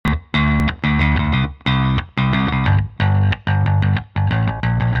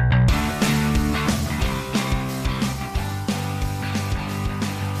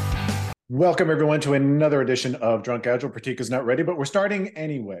Welcome everyone to another edition of Drunk Agile. Pratik is not ready, but we're starting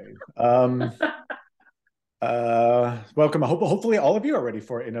anyway. Welcome. Hopefully all of you are ready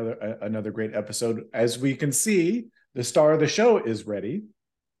for another great episode. As we can see, the star of the show is ready.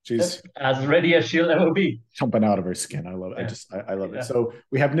 She's as ready as she'll ever be. jumping out of her skin. I love it. I love it. So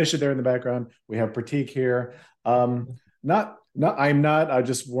we have Nisha there in the background. We have Pratik here. I'm not. I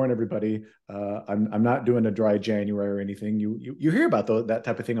just warn everybody. I'm not doing a dry January or anything. You hear about that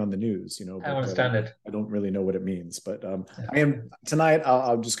type of thing on the news, I understand it. I don't really know what it means, but I am tonight.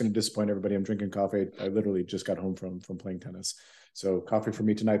 I'm just going to disappoint everybody. I'm drinking coffee. I literally just got home from playing tennis, so coffee for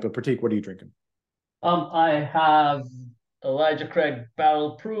me tonight. But Pratik, what are you drinking? I have Elijah Craig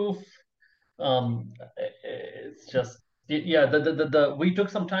Barrel Proof. It's just yeah. The we took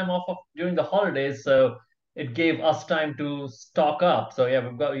some time off during the holidays, so it gave us time to stock up. So yeah,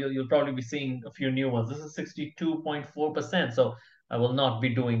 we've got you'll probably be seeing a few new ones. This is 62.4%, so I will not be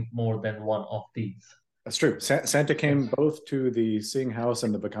doing more than one of these. That's true. Santa came Yes. both to the Sing House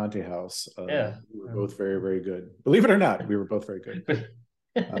and the Bacante House. Yeah. We were both very, very good. Believe it or not, we were both very good.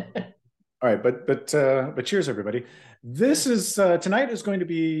 Uh, all right, but cheers, everybody. This is tonight is going to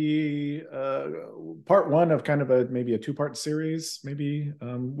be part one of kind of maybe a two-part series. Maybe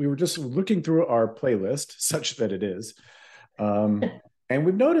we were just looking through our playlist, such that it is, and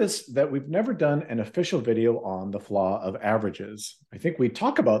we've noticed that we've never done an official video on the flaw of averages. I think we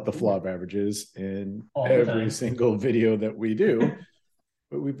talk about the flaw of averages in All the every time. single video that we do,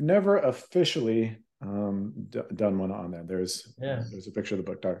 but we've never officially done one on that. Yeah. There's a picture of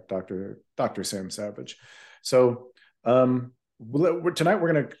the book, Dr. Sam Savage. So tonight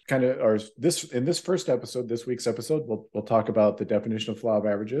we're going to kind of, or in this first episode, this week's episode, we'll talk about the definition of flaw of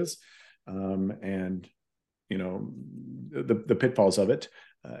averages, and the pitfalls of it.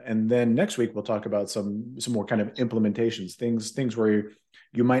 And then next week we'll talk about some more kind of implementations, things where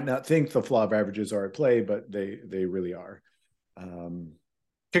you might not think the flaw of averages are at play, but they really are.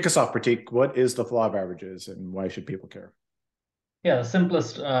 Kick us off, Pratik. What is the flaw of averages, and why should people care? Yeah, the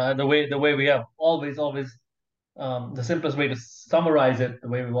simplest, the way we have always, the simplest way to summarize it, the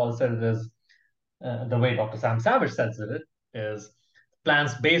way we've always said it is, the way Dr. Sam Savage says it is,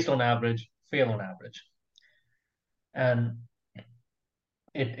 plans based on average fail on average, and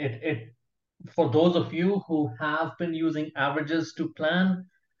it for those of you who have been using averages to plan,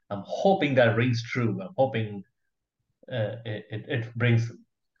 I'm hoping that rings true. I'm hoping it brings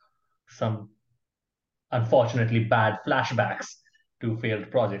some unfortunately bad flashbacks to failed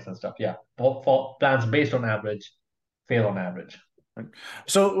projects and stuff. Yeah, for plans based on average, fail on average. Right.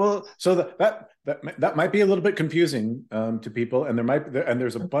 So that might be a little bit confusing to people, and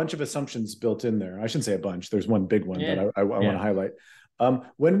there's a bunch of assumptions built in there. I shouldn't say a bunch. There's one big one Yeah, that I want to yeah, highlight.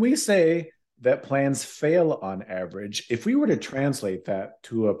 When we say that plans fail on average, if we were to translate that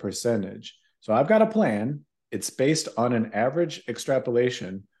to a percentage, so I've got a plan, it's based on an average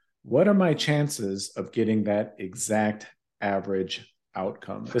extrapolation. What are my chances of getting that exact average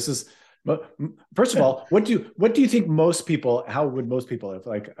outcome? This is First of all, what do you think most people? How would most people, if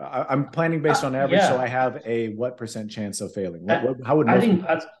like I'm planning based on average, so yeah. I have a what percent chance of failing? I, How would I most think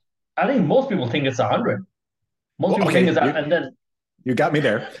people? I think most people think it's 100. Most Well, people think okay, it's that, and then you got me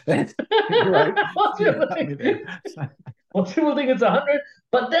there. You're right. most You people got think me there. most people think it's 100.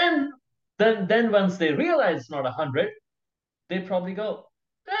 But then once they realize it's not 100, they probably go,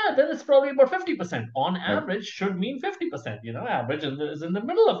 yeah, then it's probably about 50%. On Right. average, should mean 50%. Average is in the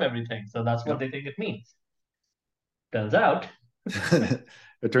middle of everything. So that's what Yep. they think it means. Turns out,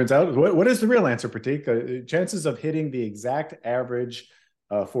 It turns out, what is the real answer, Pratik? Chances of hitting the exact average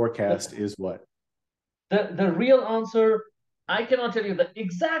forecast the, is what? the real answer, I cannot tell you the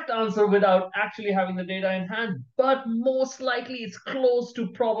exact answer without actually having the data in hand, but most likely it's close to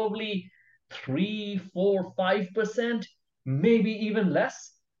probably 3, 4, 5%, maybe even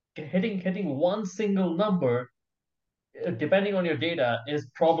less. Hitting one single number, depending on your data, is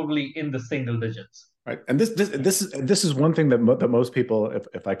probably in the single digits. Right. And this is one thing that most people,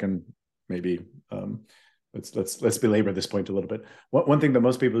 if I can maybe let's belabor this point a little bit. One thing that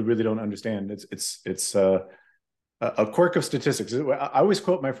most people really don't understand, it's a quirk of statistics. I always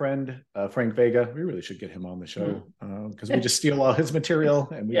quote my friend Frank Vega. We really should get him on the show because we just steal all his material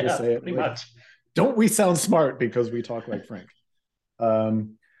and we just Yeah, say it pretty like, much. don't we sound smart because we talk like Frank?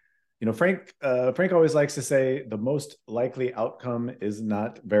 Um, Frank always likes to say the most likely outcome is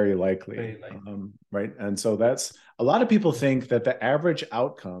not very likely, Very likely. right? And so that's a lot of people think that the average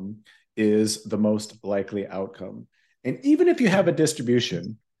outcome is the most likely outcome. And even if you have a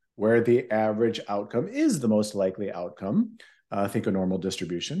distribution where the average outcome is the most likely outcome, think a normal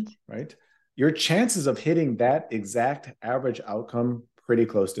distribution, right? Your chances of hitting that exact average outcome pretty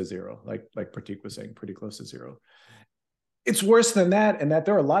close to zero, like Pratik was saying, pretty close to zero. It's worse than that, in that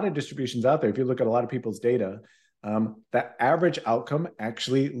there are a lot of distributions out there. If you look at a lot of people's data, that average outcome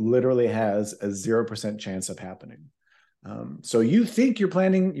actually literally has a 0% chance of happening. So you think you're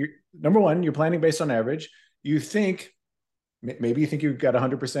planning, number one, you're planning based on average. You think, maybe you think you've got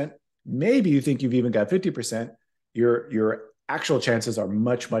 100%. Maybe you think you've even got 50%. Your actual chances are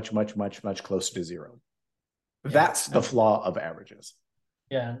much closer to zero. Yeah. That's the flaw of averages.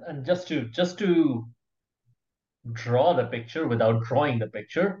 Yeah, and just to draw the picture without drawing the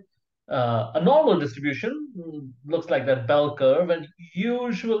picture, a normal distribution looks like that bell curve, and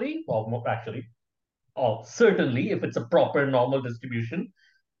usually, well, actually, or certainly, if it's a proper normal distribution,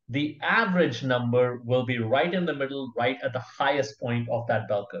 the average number will be right in the middle, right at the highest point of that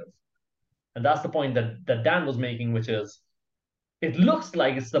bell curve. And that's the point that Dan was making, which is, it looks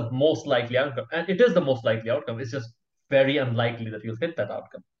like it's the most likely outcome, and it is the most likely outcome. It's just very unlikely that you'll hit that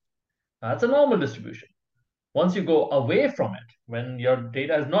outcome. That's a normal distribution. Once you go away from it, when your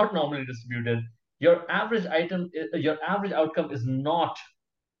data is not normally distributed, your average outcome is not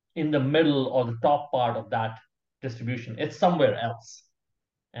in the middle or the top part of that distribution. It's somewhere else.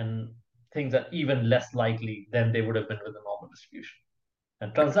 And things are even less likely than they would have been with a normal distribution.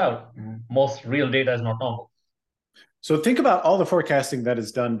 And it turns out most real data is not normal. So think about all the forecasting that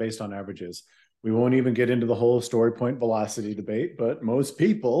is done based on averages. We won't even get into the whole story point velocity debate, but most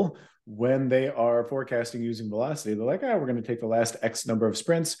people, when they are forecasting using velocity, they're like, we're going to take the last X number of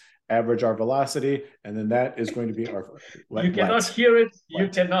sprints, average our velocity, and then that is going to be our... You cannot hear it. You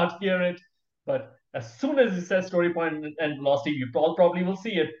cannot hear it. But as soon as it says story point and velocity, you probably will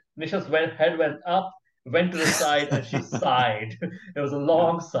see it. Nisha's head went up, went to the side, and she sighed. It was a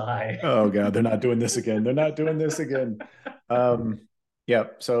long sigh. Oh, God, they're not doing this again. They're not doing this again. Yeah,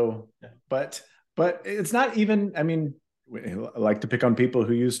 so, but it's not even, I mean, I like to pick on people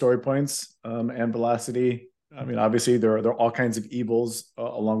who use story points and velocity. I mean, obviously, there are all kinds of evils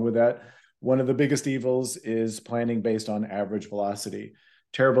along with that. One of the biggest evils is planning based on average velocity.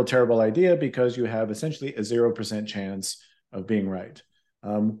 Terrible idea, because you have essentially a 0% chance of being right.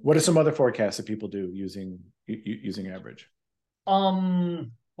 What are some other forecasts that people do using average?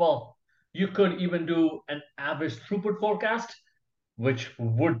 Well, you could even do an average throughput forecast, which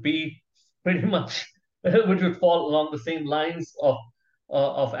would be pretty much, which would fall along the same lines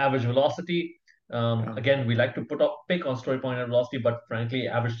of average velocity. Again, we like to pick on story point and velocity, but frankly,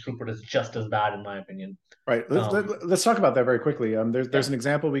 average throughput is just as bad, in my opinion. Right. Let's talk about that very quickly. There's an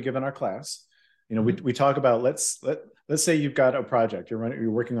example we give in our class. You know, we talk about, let's say you've got a project, you're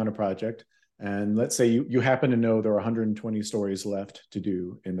working on a project, and let's say you happen to know there are 120 stories left to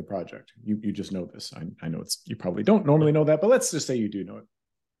do in the project. You just know this. I know you probably don't normally know that, but let's just say you do know it.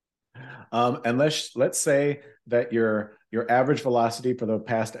 And let's say that your average velocity for the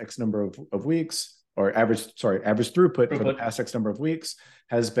past X number of weeks, or average throughput for the past X number of weeks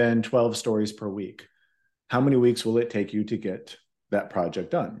has been 12 stories per week. How many weeks will it take you to get that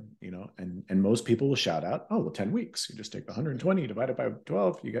project done? You know, and most people will shout out, oh, well, 10 weeks. You just take 120 divided by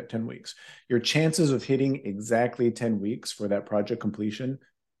 12, you got 10 weeks. Your chances of hitting exactly 10 weeks for that project completion,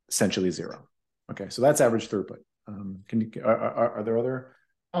 essentially zero. Okay, so that's average throughput. Are there other?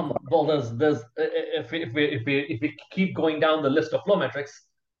 Well, there's if we keep going down the list of flow metrics,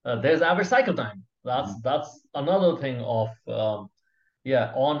 there's average cycle time. That's another thing of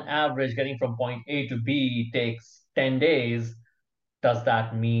on average, getting from point A to B takes 10 days. Does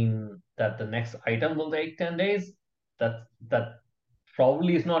that mean that the next item will take 10 days? That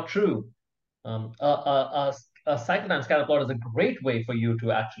probably is not true. A cycle time scatter plot is a great way for you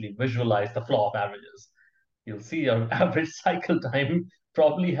to actually visualize the flow of averages. You'll see your average cycle time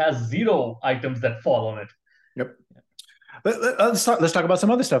probably has 0 items that fall on it. Yep. Let's talk about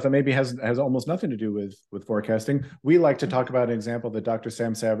some other stuff that maybe has almost nothing to do with forecasting. We like to talk about an example that Dr.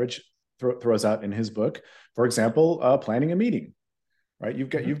 Sam Savage throws out in his book. For example, planning a meeting, right? You've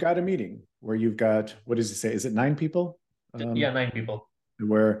got a meeting where you've got, what does he say? Is it 9 people? 9 people.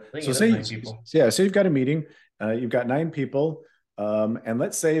 Where so say 9 people. So you've got a meeting. You've got 9 people, and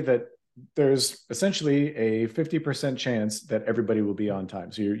let's say that there's essentially a 50% chance that everybody will be on time.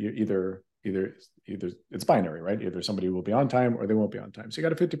 So you're either it's binary, right? Either somebody will be on time or they won't be on time. So you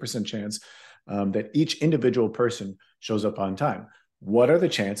got a 50% chance that each individual person shows up on time. What are the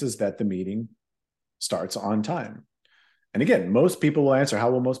chances that the meeting starts on time? And again, most people will answer.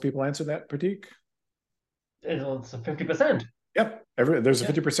 How will most people answer that, Pratik? It's a 50%. Yep. There's a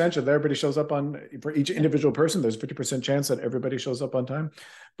 50% that everybody shows up for each individual person. There's a 50% chance that everybody shows up on time.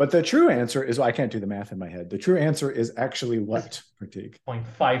 But the true answer is, well, I can't do the math in my head. The true answer is actually what, Pratik?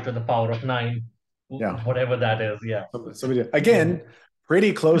 0.5 to the power of 9. Yeah. Whatever that is. Yeah. So again,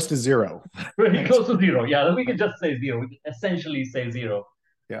 pretty close to zero. Pretty close to zero. Yeah, we can just say zero. We can essentially say zero.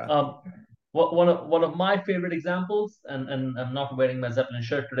 Yeah. One of my favorite examples, and I'm not wearing my Zeppelin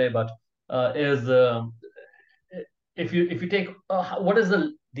shirt today, but is if you take what is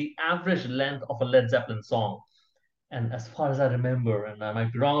the average length of a Led Zeppelin song? And as far as I remember, and I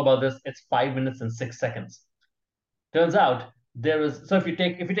might be wrong about this, it's 5 minutes and 6 seconds. Turns out there is if you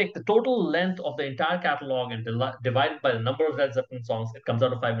take the total length of the entire catalog and divide it by the number of Led Zeppelin songs, it comes out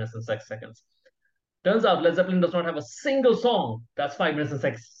to 5 minutes and 6 seconds. Turns out Led Zeppelin does not have a single song that's 5 minutes and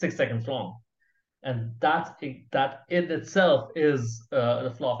 6 seconds long, and that in itself is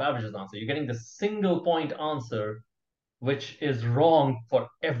the flaw of averages answer. You're getting the single point answer, which is wrong for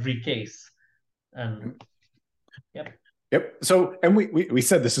every case. And yep. Yep. So, and we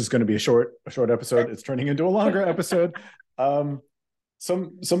said this is going to be a short episode. It's turning into a longer episode. Some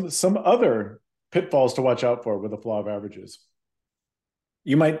other pitfalls to watch out for with the flaw of averages.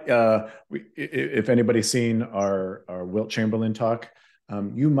 You might, if anybody's seen our Wilt Chamberlain talk,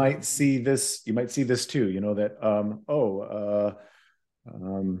 you might see this. You might see this too. You know that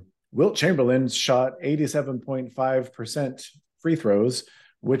Wilt Chamberlain shot 87.5% free throws,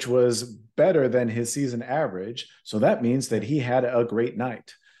 which was better than his season average. So that means that he had a great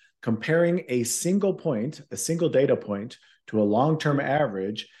night. Comparing a single data point to a long-term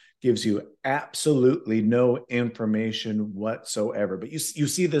average gives you absolutely no information whatsoever. But you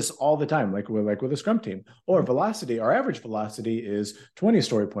see this all the time, like with a scrum team or velocity. Our average velocity is 20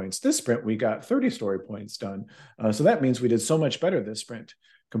 story points. This sprint, we got 30 story points done. So that means we did so much better this sprint.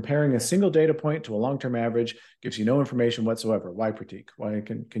 Comparing a single data point to a long-term average gives you no information whatsoever. Why, Pratik? Why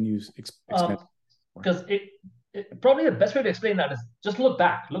can you expand? Because probably the best way to explain that is just look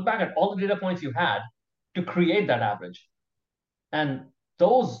back at all the data points you had to create that average. And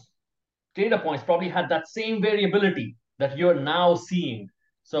those data points probably had that same variability that you're now seeing.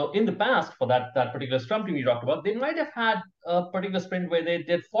 So in the past, for that particular scrum team you talked about, they might have had a particular sprint where they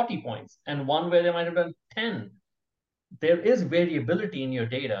did 40 points and one where they might have done 10. There is variability in your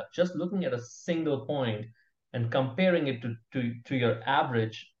data. Just looking at a single point and comparing it to your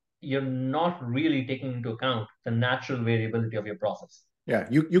average, you're not really taking into account the natural variability of your process. Yeah,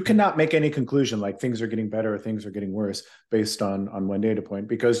 you cannot make any conclusion like things are getting better or things are getting worse based on one data point,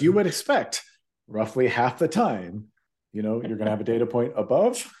 because you would expect roughly half the time, you're going to have a data point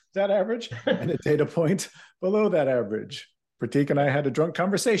above that average and a data point below that average. Pratik and I had a drunk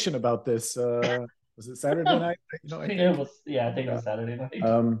conversation about this. Was it Saturday night? I think it was Saturday night.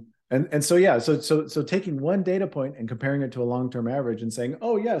 And so taking one data point and comparing it to a long-term average and saying,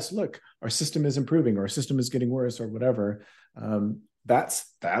 oh yes, look, our system is improving or our system is getting worse or whatever. That's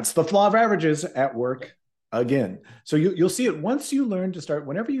the flaw of averages at work again. So you'll see it once you learn to start.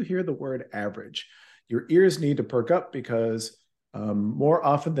 Whenever you hear the word average, your ears need to perk up, because more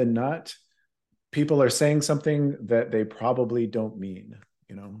often than not, people are saying something that they probably don't mean.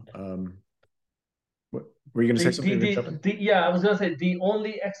 What were you going to say? Something? I was going to say the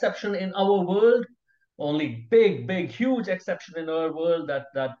only exception in our world, only big, huge exception in our world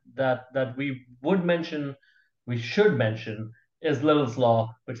that we should mention is Little's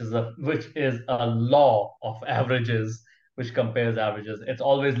law, which is a law of averages, which compares averages. It's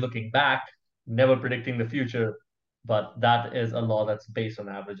always looking back, never predicting the future, but that is a law that's based on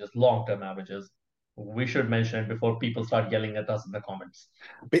averages, long-term averages. We should mention it before people start yelling at us in the comments.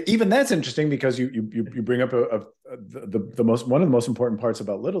 But even that's interesting, because you bring up one of the most important parts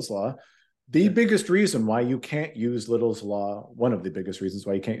about Little's law. The biggest reason why you can't use Little's law, one of the biggest reasons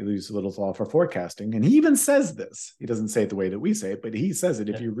why you can't use Little's law for forecasting, and he even says this, he doesn't say it the way that we say it, but he says it.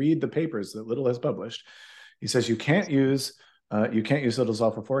 If you read the papers that Little has published, he says you can't use Little's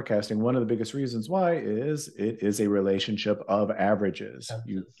law for forecasting. One of the biggest reasons why is it is a relationship of averages.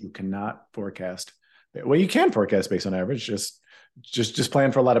 You cannot forecast. Well, you can forecast based on average. Just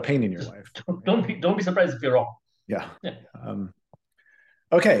plan for a lot of pain in your life. Don't be surprised if you're wrong. Yeah.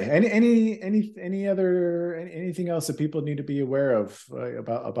 Okay. Anything else that people need to be aware of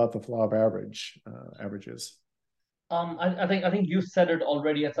about the flaw of averages? I think you said it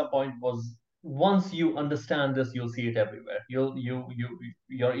already at some point. Was once you understand this, you'll see it everywhere.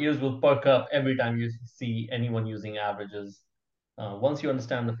 Your ears will perk up every time you see anyone using averages. Once you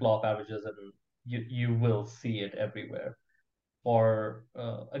understand the flaw of averages, and you will see it everywhere. For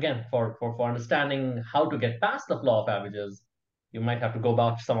understanding how to get past the flaw of averages, you might have to go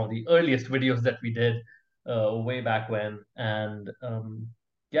back to some of the earliest videos that we did way back when. And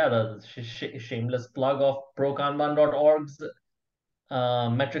the shameless plug of prokanban.org's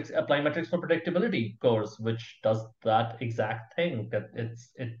applying metrics for predictability course, which does that exact thing, that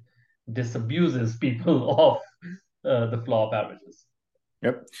it disabuses people of the flaw of averages.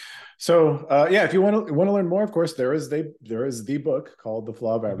 Yep. So yeah, if you want to learn more, of course, there is the book called The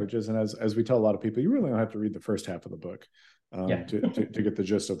Flaw of Averages, and as we tell a lot of people, you really don't have to read the first half of the book Yeah. to get the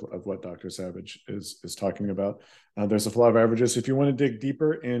gist of what Dr. Savage is talking about. There's The Flaw of Averages. If you want to dig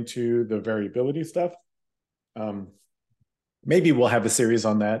deeper into the variability stuff, maybe we'll have a series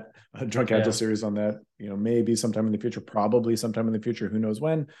on that, a Drunk Agile series on that. Maybe sometime in the future, probably sometime in the future, who knows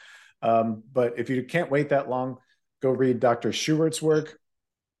when. But if you can't wait that long, go read Dr. Schuert's work.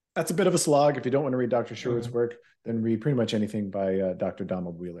 That's a bit of a slog. If you don't want to read Dr. Schuert's work, then read pretty much anything by Dr.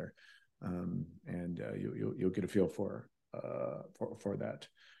 Donald Wheeler, and you'll get a feel for that.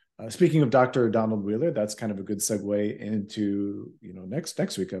 Speaking of Dr. Donald Wheeler, that's kind of a good segue into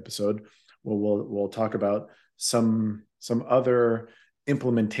next week's episode. We'll talk about some other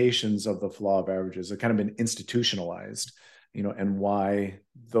implementations of the flaw of averages that kind of been institutionalized, and why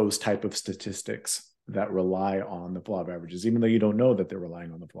those type of statistics that rely on the flaw of averages, even though you don't know that they're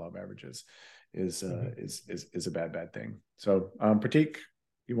relying on the flaw of averages, is a bad thing. So, Pratik,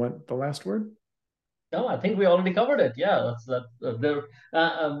 you want the last word? No, I think we already covered it. Yeah,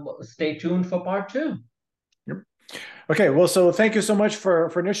 stay tuned for part 2. Yep. Okay, well, so thank you so much for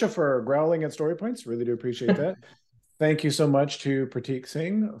Nisha for growling at story points. Really do appreciate that. Thank you so much to Pratik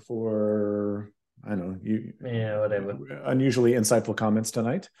Singh for whatever. Unusually insightful comments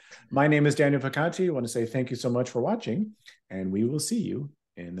tonight. My name is Daniel Vacanti. I want to say thank you so much for watching, and we will see you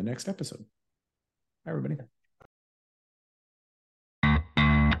in the next episode. Bye, everybody.